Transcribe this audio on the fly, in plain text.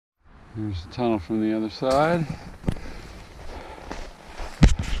There's a tunnel from the other side.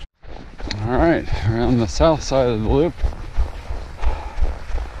 Alright, we're on the south side of the loop.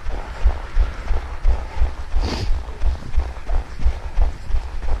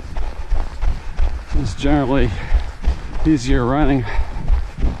 It's generally easier running,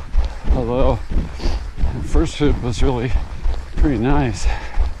 although the first loop was really pretty nice.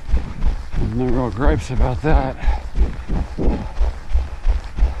 No real gripes about that.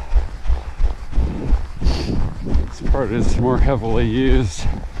 This part is more heavily used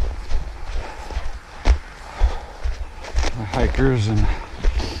by hikers and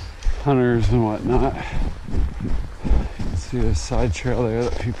hunters and whatnot. You can see a side trail there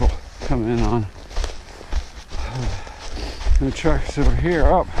that people come in on. No trucks over here.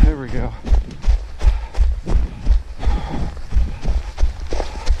 Oh, there we go.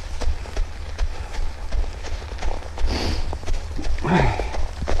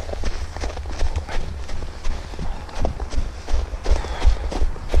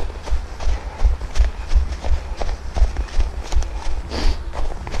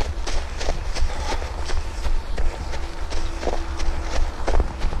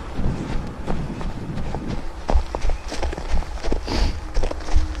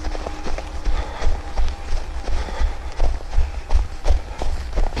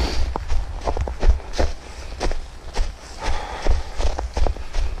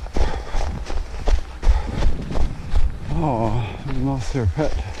 Oh, we lost their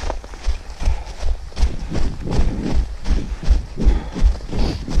pet.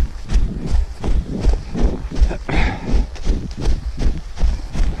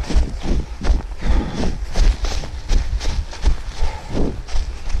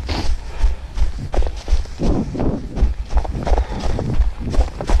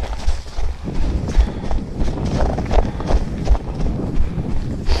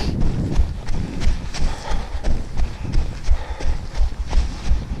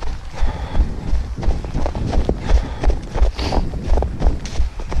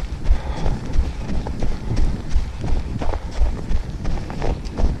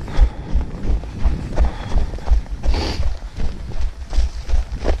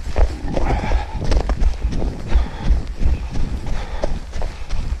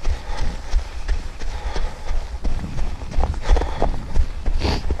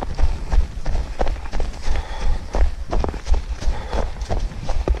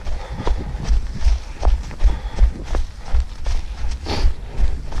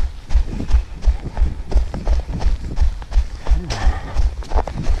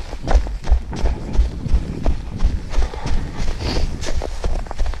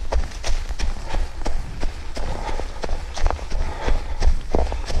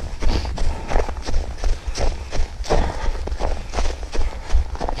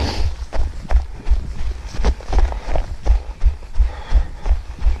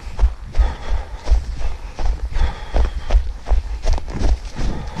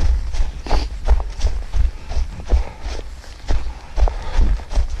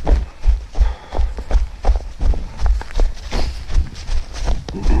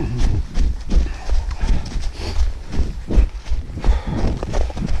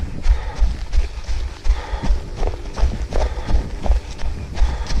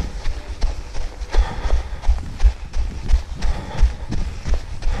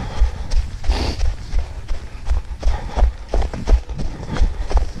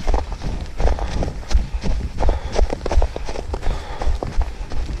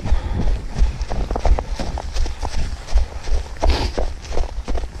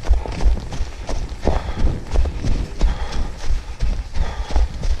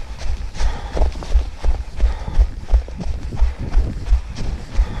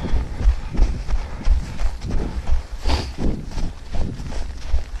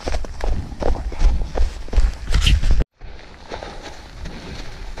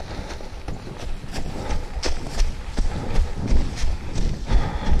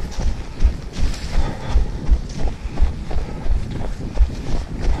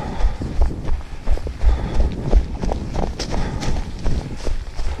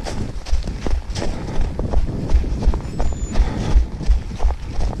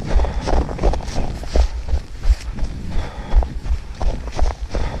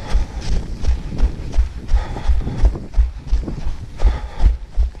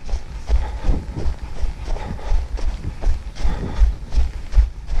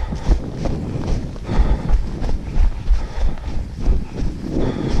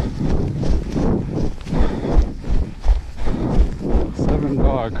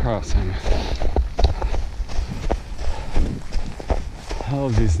 crossing. Hell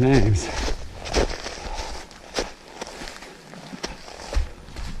of these names.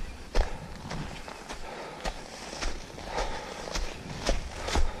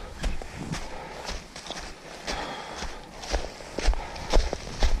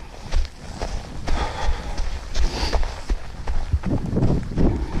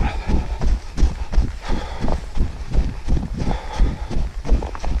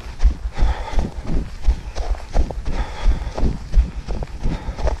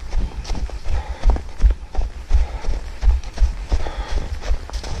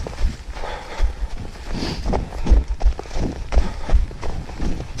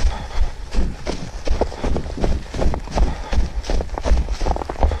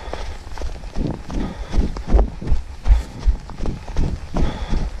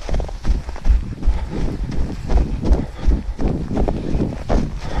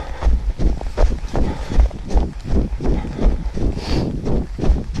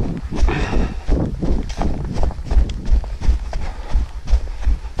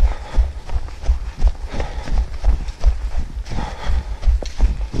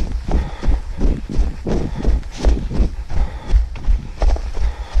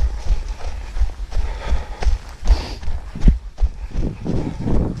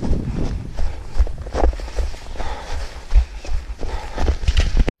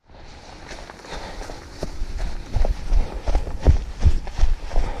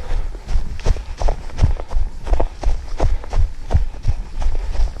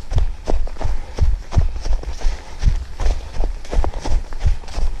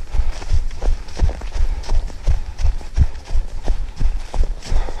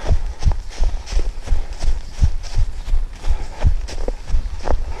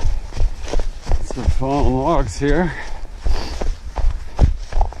 Fallen logs here.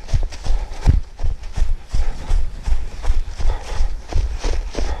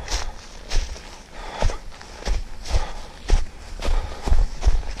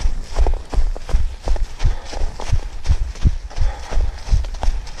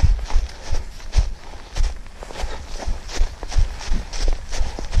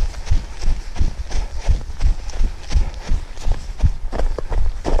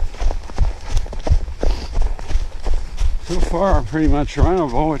 So far, pretty much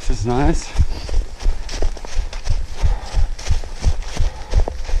runnable, which is nice.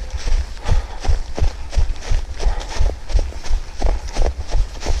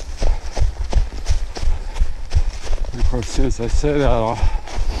 And of course, as soon as I say that, I'll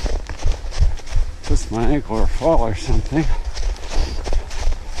twist my ankle or fall or something.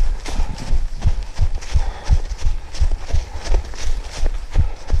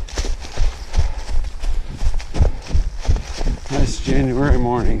 Nice January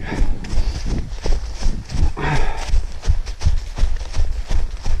morning. I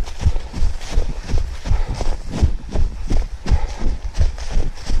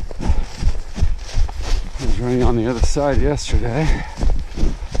was running on the other side yesterday.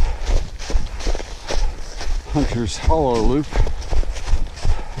 Hunter's Hollow Loop.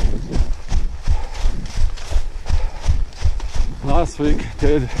 Last week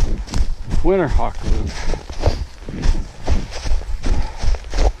did Winter Hawk Loop.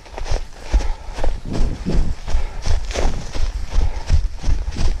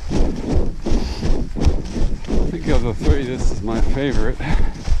 Of the three, this is my favorite.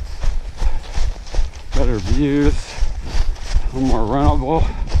 Better views, a little more runnable.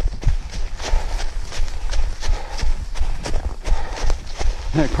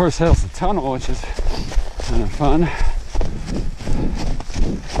 And of course, it has a tunnel, which is kind of fun.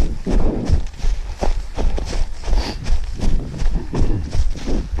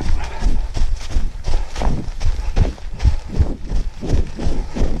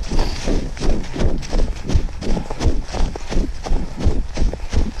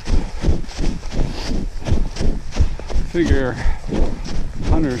 Figure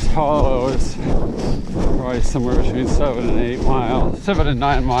Hunter's Hollow is probably somewhere between 7 and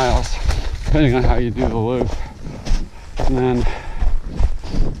 9 miles, depending on how you do the loop. And then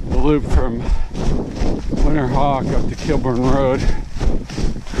the loop from Winter Hawk up to Kilburn Road,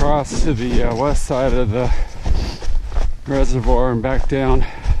 across to the west side of the reservoir and back down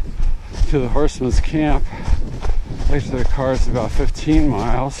to the Horseman's Camp. Back to the car is about 15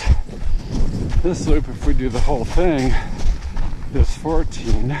 miles. This loop, if we do the whole thing, is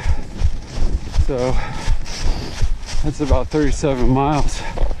 14. So that's about 37 miles.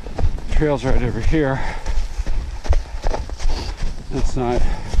 Trail's right over here. That's not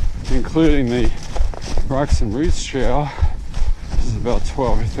including the Rocks and Roots Trail. This is about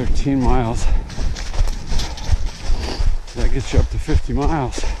 12 or 13 miles. That gets you up to 50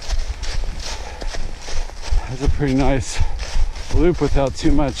 miles. That's a pretty nice loop without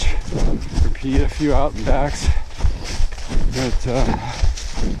too much repeat, a few out and backs. But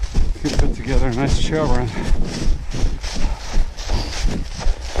you can put together a nice trail run.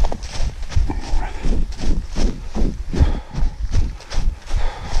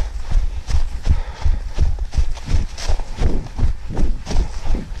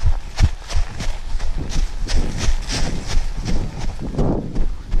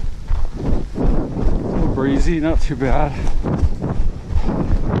 Breezy, not too bad.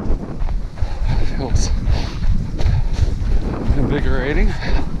 Feels invigorating.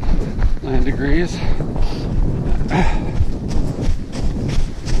 9 degrees.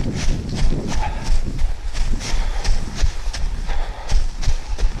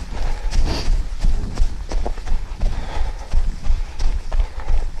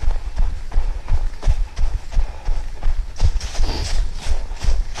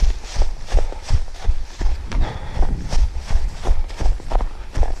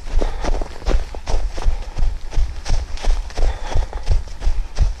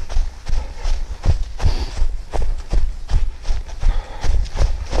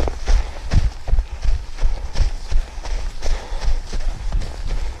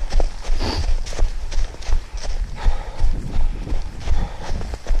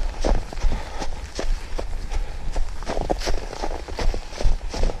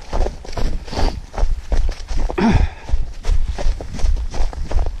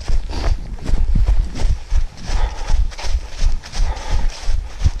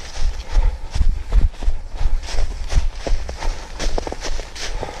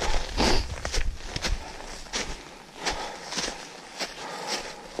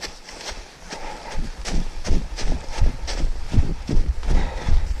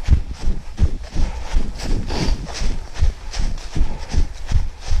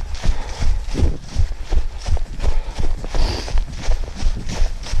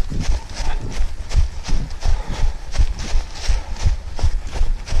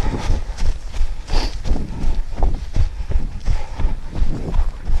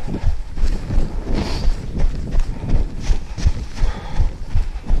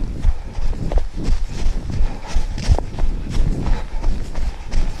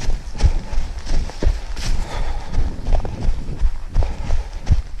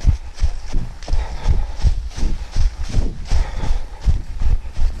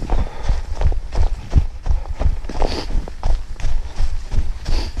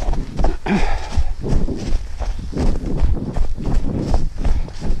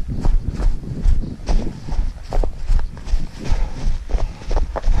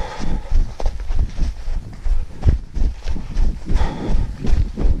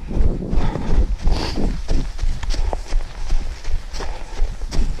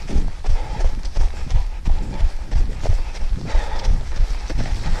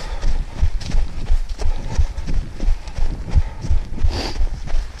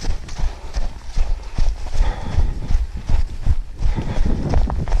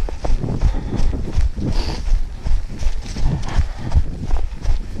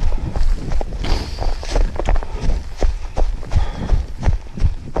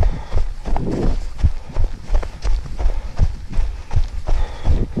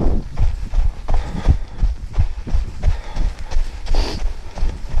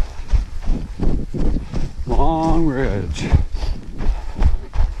 Ridge.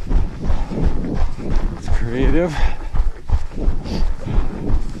 It's creative.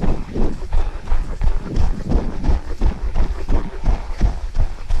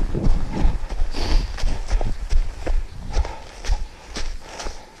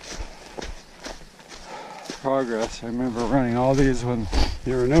 Progress. I remember running all these when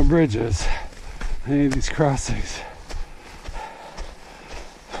there were no bridges, any of these crossings.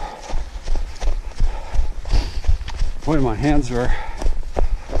 Boy, my hands were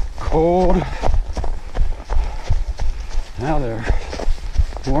cold. Now they're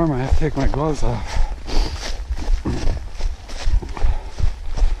warm. I have to take my gloves off.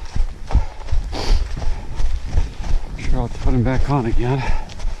 Sure, I'll have to put them back on again.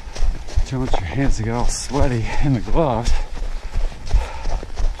 Don't want your hands to get all sweaty in the gloves.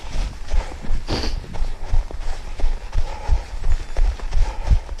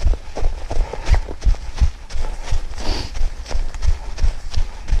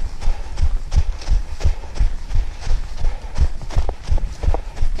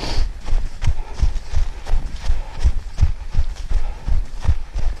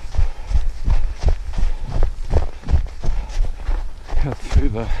 Cut through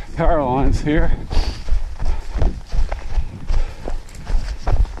the power lines here.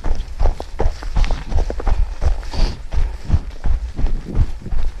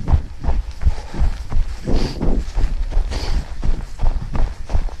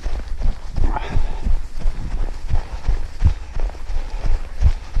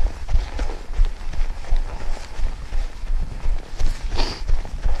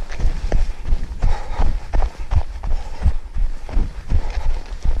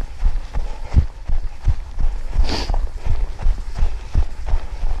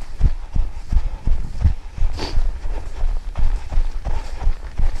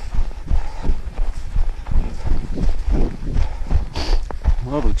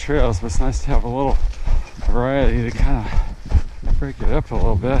 trails, but it's nice to have a little variety to kind of break it up a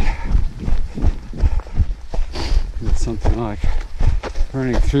little bit. It's something like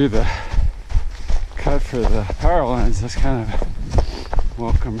burning through the cut for the power lines is kind of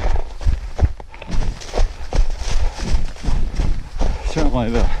welcome.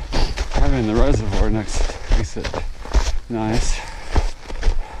 Certainly having the reservoir next makes it nice.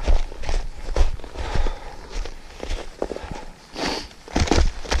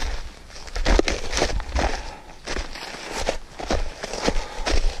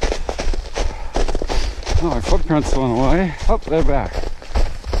 Oh, my footprints went away. Oh, they're back.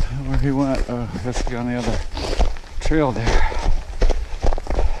 Where he went, I guess he on the other trail there.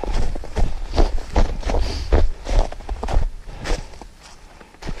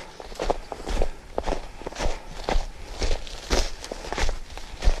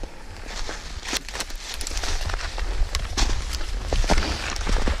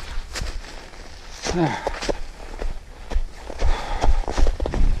 There.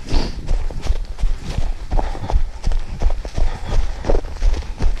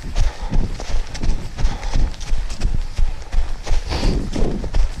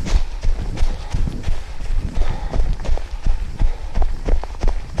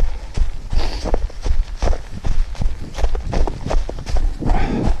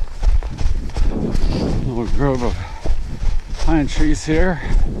 Little grove of pine trees here.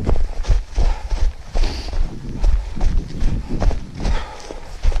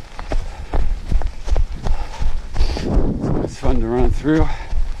 It's fun to run through.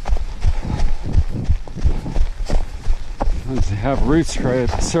 Once you have roots right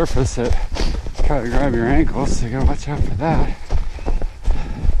at the surface that try to grab your ankles, so you gotta watch out for that.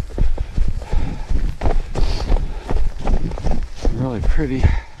 Really pretty.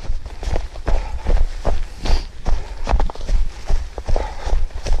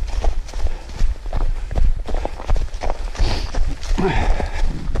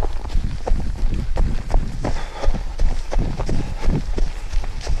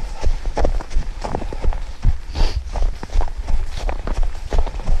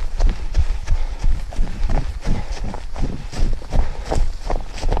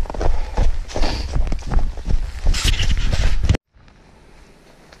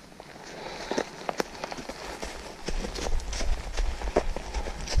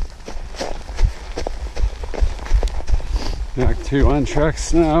 Back to untracked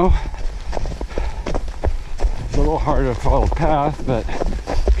snow. It's a little hard to follow the path, but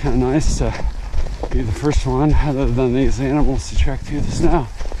kind of nice to be the first one other than these animals to track through the snow.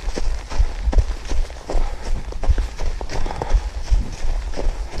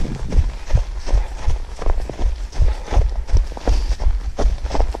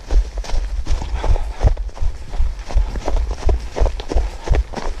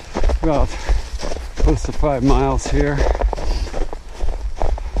 About close to 5 miles here.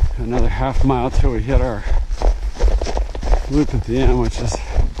 Another half mile till we hit our loop at the end, which is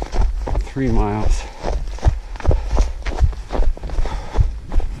 3 miles.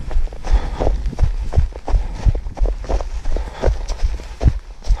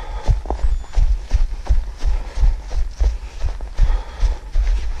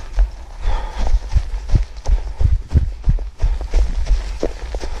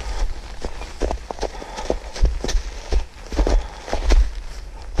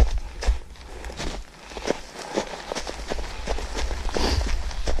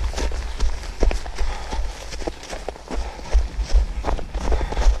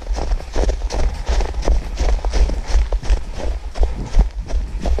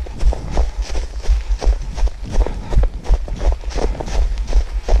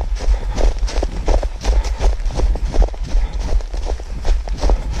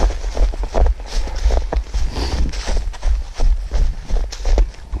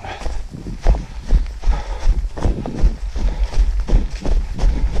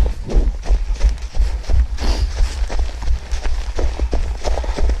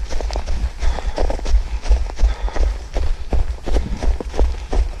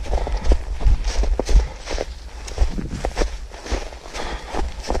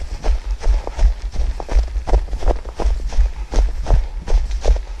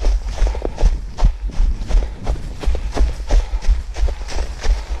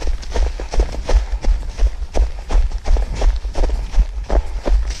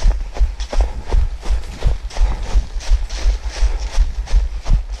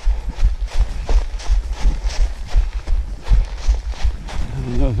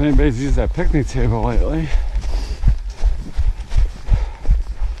 If anybody's used that picnic table lately.